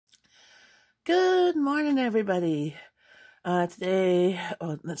Good morning, everybody. That's Jenn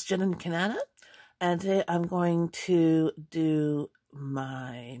and Kanata, and today I'm going to do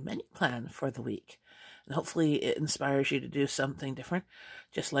my menu plan for the week. And hopefully it inspires you to do something different.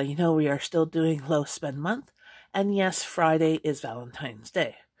 Just let you know we are still doing low spend month, and yes, Friday is Valentine's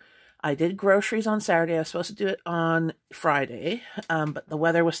Day. I did groceries on Saturday. I was supposed to do it on Friday, but the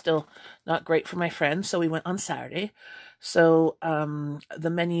weather was still not great for my friends, so we went on Saturday. So the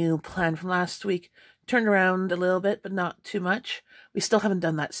menu plan from last week turned around a little bit, but not too much. We still haven't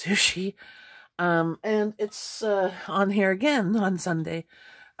done that sushi. And it's on here again on Sunday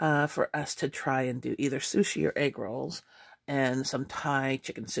for us to try and do either sushi or egg rolls and some Thai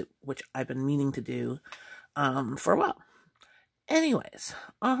chicken soup, which I've been meaning to do for a while. Anyways,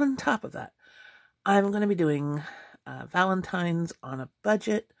 on top of that, I'm going to be doing Valentine's on a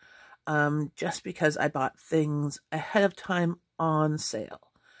budget just because I bought things ahead of time on sale.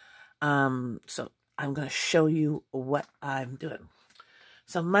 So I'm going to show you what I'm doing.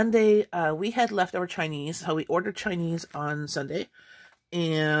 So Monday, we had leftover Chinese. So we ordered Chinese on Sunday,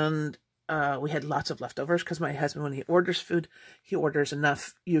 and we had lots of leftovers because my husband, when he orders food, he orders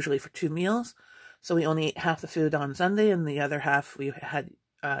enough usually for 2 meals. So we only ate half the food on Sunday, and the other half we had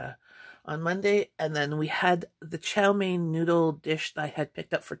on Monday. And then we had the chow mein noodle dish that I had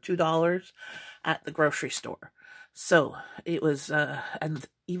picked up for $2 at the grocery store. So it was, and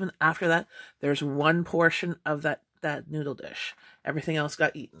even after that, there's one portion of that noodle dish. Everything else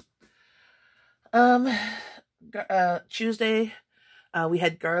got eaten. Tuesday, we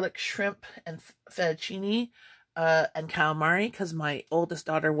had garlic shrimp and fettuccine. And calamari, because my oldest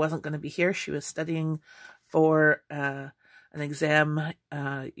daughter wasn't going to be here. She was studying for an exam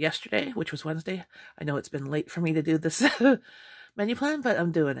yesterday, which was Wednesday. I know it's been late for me to do this menu plan, but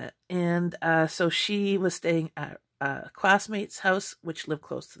I'm doing it. And so she was staying at a classmate's house, which lived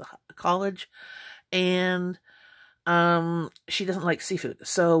close to the college, and she doesn't like seafood,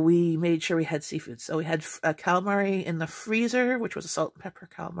 so we made sure we had seafood. So we had calamari in the freezer, which was a salt and pepper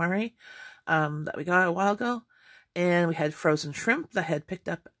calamari that we got a while ago. And we had frozen shrimp that I had picked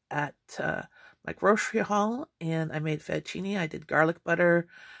up at my grocery haul, and I made fettuccine. I did garlic butter,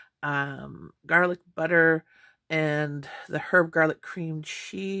 and the herb garlic cream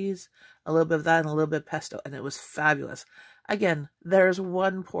cheese, a little bit of that, and a little bit of pesto, and it was fabulous. Again, there's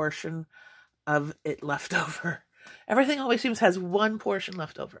one portion of it left over. Everything always seems has one portion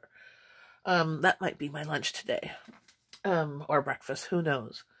left over. That might be my lunch today, or breakfast, who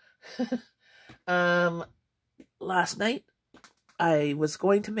knows. Last night, I was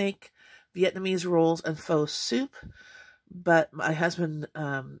going to make Vietnamese rolls and pho soup, but my husband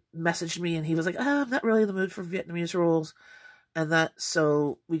messaged me, and he was like, I'm not really in the mood for Vietnamese rolls, and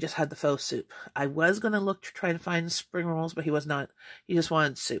so we just had the pho soup. I was going to look to try and find spring rolls, but he was not. He just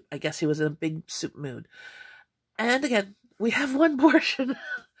wanted soup. I guess he was in a big soup mood. And again, we have one portion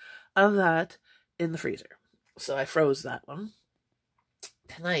of that in the freezer, so I froze that one.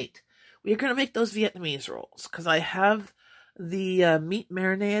 Tonight, we are going to make those Vietnamese rolls, because I have the meat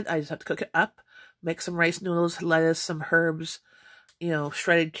marinated. I just have to cook it up, make some rice noodles, lettuce, some herbs,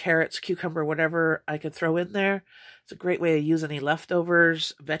 shredded carrots, cucumber, whatever I can throw in there. It's a great way to use any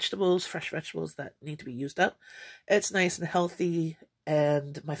leftovers, vegetables, fresh vegetables that need to be used up. It's nice and healthy,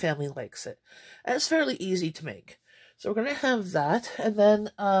 and my family likes it. And it's fairly easy to make. So we're going to have that, and then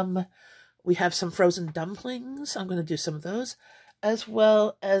we have some frozen dumplings. I'm going to do some of those, as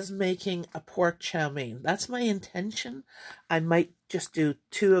well as making a pork chow mein. That's my intention. I might just do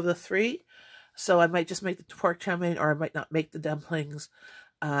 2 of the 3. So I might just make the pork chow mein, or I might not make the dumplings,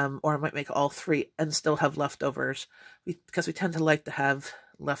 or I might make all 3 and still have leftovers, because we tend to like to have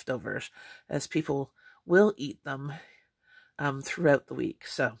leftovers, as people will eat them throughout the week.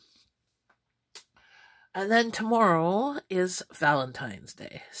 So, and then tomorrow is Valentine's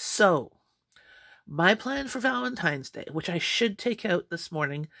Day. So my plan for Valentine's Day, which I should take out this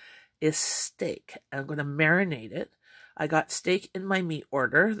morning, is steak. I'm going to marinate it. I got steak in my meat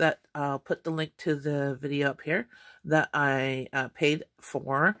order that I'll put the link to the video up here that I paid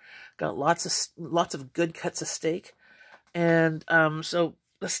for. Got lots of good cuts of steak, and so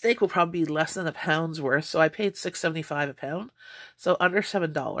the steak will probably be less than a pound's worth. So I paid $6.75 a pound, so under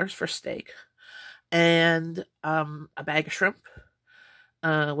 $7 for steak, and a bag of shrimp,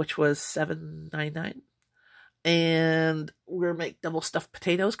 which was $7.99. And we're make double stuffed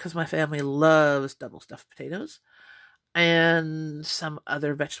potatoes, because my family loves double stuffed potatoes, and some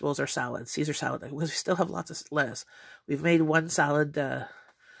other vegetables or salad, Caesar salad. We still have lots of lettuce. We've made one salad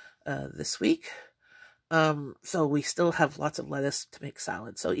this week, so we still have lots of lettuce to make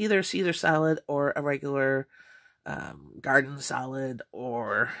salad. So either Caesar salad or a regular garden salad,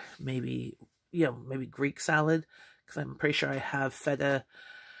 or maybe maybe Greek salad, because I'm pretty sure I have feta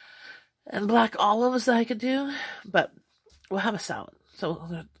and black olives that I could do, but we'll have a salad.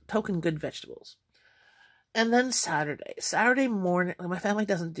 So token good vegetables. And then Saturday morning, my family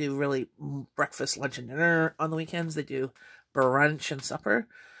doesn't do really breakfast, lunch, and dinner on the weekends. They do brunch and supper.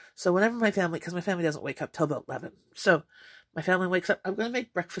 So whenever because my family doesn't wake up till about 11. So my family wakes up, I'm going to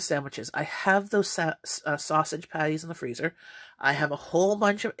make breakfast sandwiches. I have those sausage patties in the freezer. I have a whole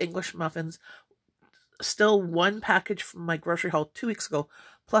bunch of English muffins. Still one package from my grocery haul 2 weeks ago,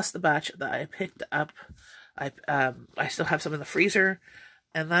 plus the batch that I picked up. I still have some in the freezer.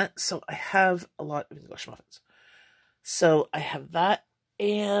 So I have a lot of English muffins. So I have that,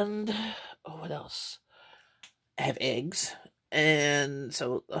 and what else? I have eggs, and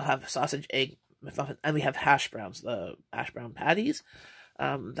so I'll have sausage, egg, muffin, and we have hash browns, the hash brown patties.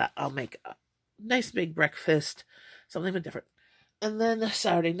 That I'll make a nice big breakfast, something different. And then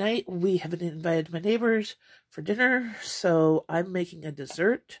Saturday night, we have invited my neighbors for dinner, so I'm making a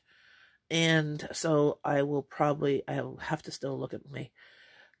dessert, and so I'll have to still look at my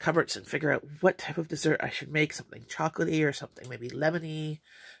cupboards and figure out what type of dessert I should make, something chocolatey or something maybe lemony.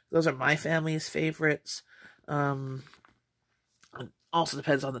 Those are my family's favorites. It also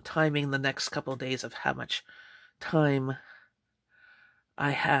depends on the timing the next couple of days of how much time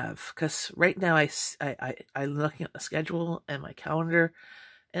I have, because right now I'm looking at the schedule and my calendar,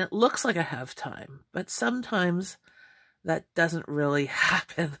 and it looks like I have time, but sometimes that doesn't really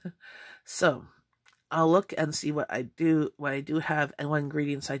happen. So I'll look and see what I do have, and what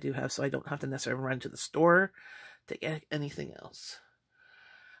ingredients I do have, so I don't have to necessarily run to the store to get anything else.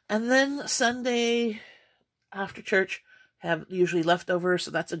 And then Sunday after church, have usually leftovers,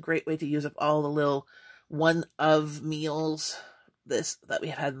 so that's a great way to use up all the little one-of meals that we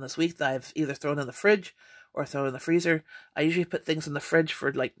have had in this week that I've either thrown in the fridge or thrown in the freezer. I usually put things in the fridge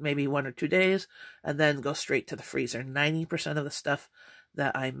for like maybe 1 or 2 days, and then go straight to the freezer. 90% of the stuff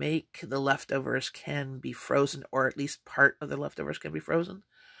that I make, the leftovers can be frozen, or at least part of the leftovers can be frozen.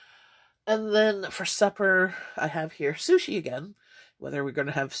 And then for supper, I have here sushi again, whether we're going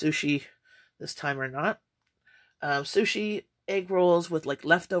to have sushi this time or not. Sushi, egg rolls with like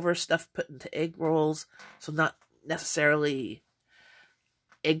leftover stuff put into egg rolls, so not necessarily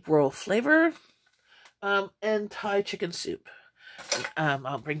egg roll flavor, and Thai chicken soup.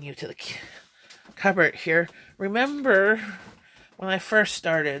 I'll bring you to the cupboard here. Remember when I first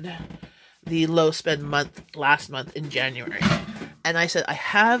started the low spend month last month in January, and I said I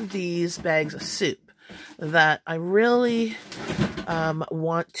have these bags of soup that I really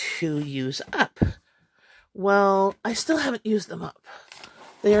want to use up. Well, I still haven't used them up.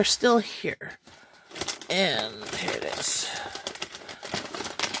 They are still here. And here it is.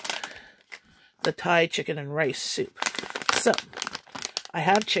 The Thai chicken and rice soup. So, I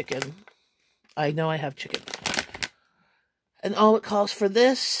have chicken. I know I have chicken. And all it calls for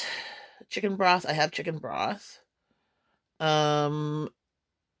this, chicken broth. I have chicken broth.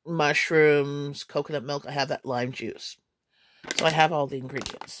 Mushrooms, coconut milk. I have that lime juice. So I have all the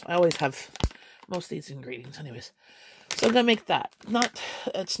ingredients. I always have most of these ingredients anyways. So I'm going to make that.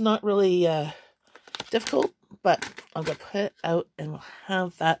 It's not really difficult, but I'm going to put it out and we'll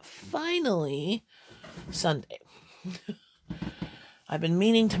have that finally Sunday. I've been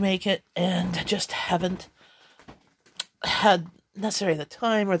meaning to make it and just haven't had necessarily the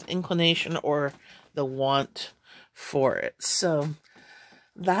time or the inclination or the want for it. So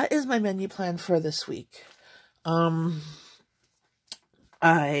that is my menu plan for this week.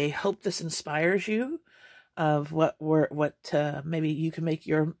 I hope this inspires you of what maybe you can make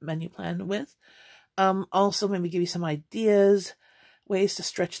your menu plan with. Also maybe give you some ideas, ways to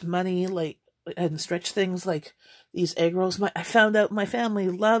stretch the money, and stretch things like these egg rolls. I found out my family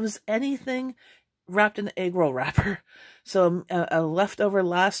loves anything wrapped in an egg roll wrapper. So a leftover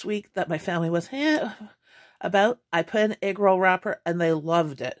last week that my family was about, I put in an egg roll wrapper and they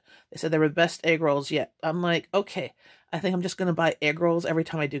loved it. They said they were the best egg rolls yet. I'm like, okay, I think I'm just going to buy egg rolls every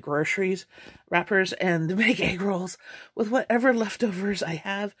time I do groceries, wrappers, and make egg rolls with whatever leftovers I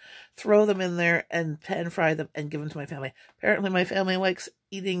have, throw them in there and pan fry them and give them to my family. Apparently my family likes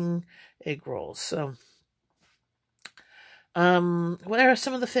eating egg rolls. So, what are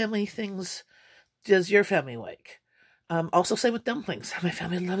some of the family things does your family like? Also same with dumplings. My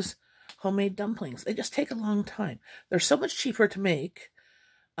family loves homemade dumplings. They just take a long time. They're so much cheaper to make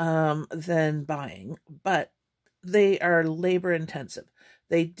than buying, but they are labor intensive.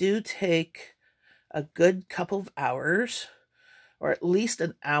 They do take a good couple of hours, or at least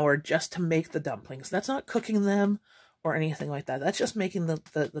an hour, just to make the dumplings. That's not cooking them or anything like that. That's just making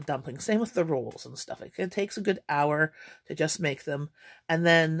the dumplings. Same with the rolls and stuff. It takes a good hour to just make them, and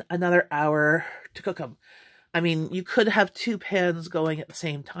then another hour to cook them. I mean, you could have 2 pans going at the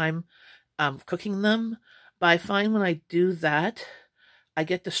same time, cooking them, but I find when I do that, I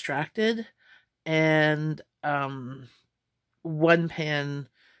get distracted, and one pan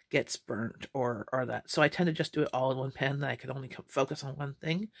gets burnt or that. So I tend to just do it all in one pan, that I can only focus on one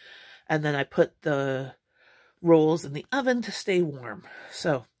thing. And then I put the rolls in the oven to stay warm.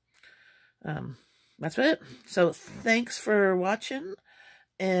 So that's it. So thanks for watching,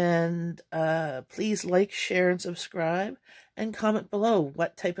 and please like, share, and subscribe, and comment below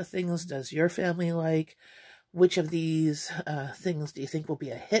what type of things does your family like. Which of these things do you think will be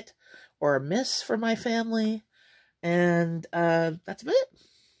a hit or a miss for my family? And that's it.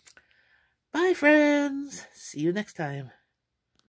 Bye, friends. See you next time.